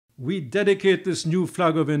we dedicate this new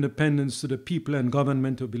flag of independence to the people and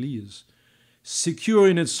government of Belize, secure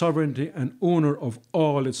in its sovereignty and owner of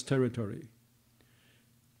all its territory.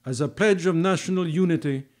 As a pledge of national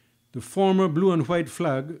unity, the former blue and white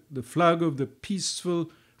flag, the flag of the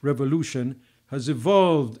peaceful revolution, has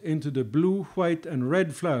evolved into the blue, white, and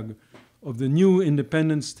red flag of the new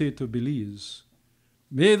independent state of Belize.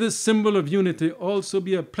 May this symbol of unity also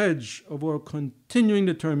be a pledge of our continuing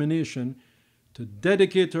determination to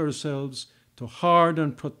dedicate ourselves to hard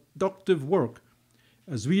and productive work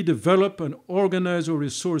as we develop and organize our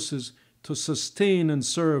resources to sustain and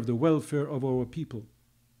serve the welfare of our people.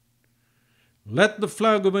 Let the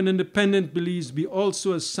flag of an independent Belize be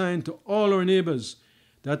also a sign to all our neighbors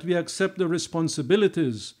that we accept the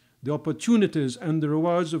responsibilities, the opportunities, and the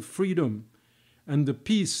rewards of freedom and the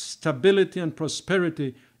peace, stability, and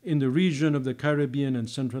prosperity in the region of the Caribbean and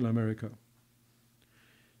Central America.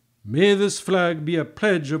 May this flag be a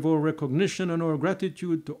pledge of our recognition and our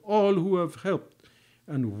gratitude to all who have helped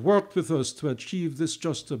and worked with us to achieve this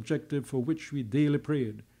just objective for which we daily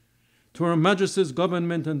prayed, to Her Majesty's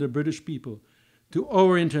government and the British people, to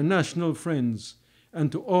our international friends,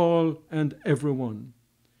 and to all and everyone.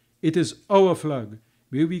 It is our flag.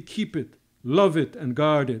 May we keep it, love it, and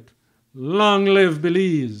guard it. Long live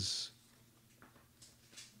Belize!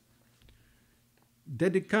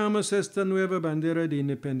 Dedicamos esta nueva bandera de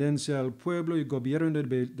independencia al pueblo y gobierno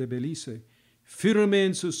de Belice, firme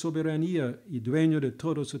en su soberanía y dueño de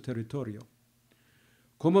todo su territorio.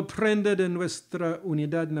 Como prenda de nuestra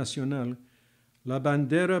unidad nacional, la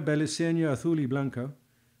bandera beliceña azul y blanca,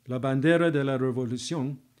 la bandera de la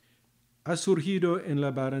revolución, ha surgido en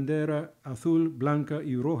la bandera azul, blanca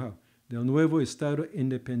y roja del nuevo Estado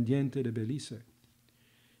independiente de Belice.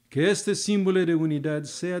 Que este símbolo de unidad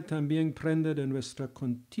sea también prenda de nuestra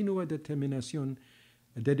continua determinación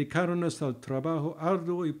a dedicarnos al trabajo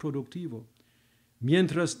arduo y productivo,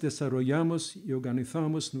 mientras desarrollamos y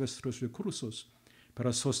organizamos nuestros recursos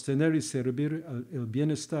para sostener y servir el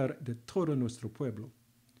bienestar de todo nuestro pueblo.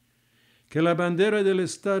 Que la bandera del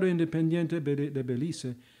Estado independiente de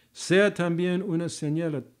Belice sea también una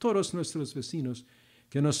señal a todos nuestros vecinos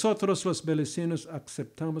que nosotros los beliceños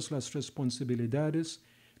aceptamos las responsabilidades,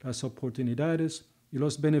 las oportunidades y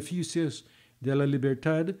los beneficios de la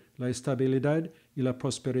libertad, la estabilidad y la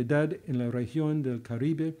prosperidad en la región del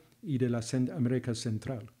Caribe y de la América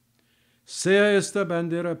Central. Sea esta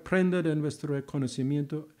bandera prenda de nuestro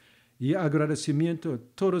reconocimiento y agradecimiento a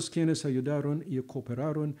todos quienes ayudaron y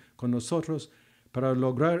cooperaron con nosotros para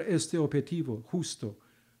lograr este objetivo justo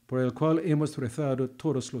por el cual hemos rezado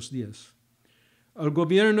todos los días. Al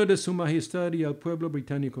gobierno de Su Majestad y al pueblo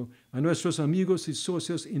británico, a nuestros amigos y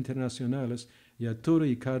socios internacionales y a todo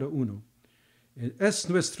y cada uno. Es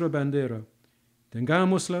nuestra bandera.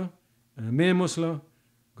 Tengámosla, amémosla,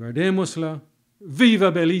 guardémosla.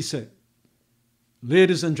 ¡Viva Belice!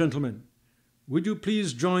 Ladies and gentlemen, would you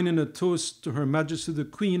please join in a toast to Her Majesty the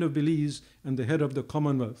Queen of Belize and the head of the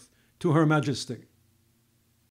Commonwealth, to Her Majesty.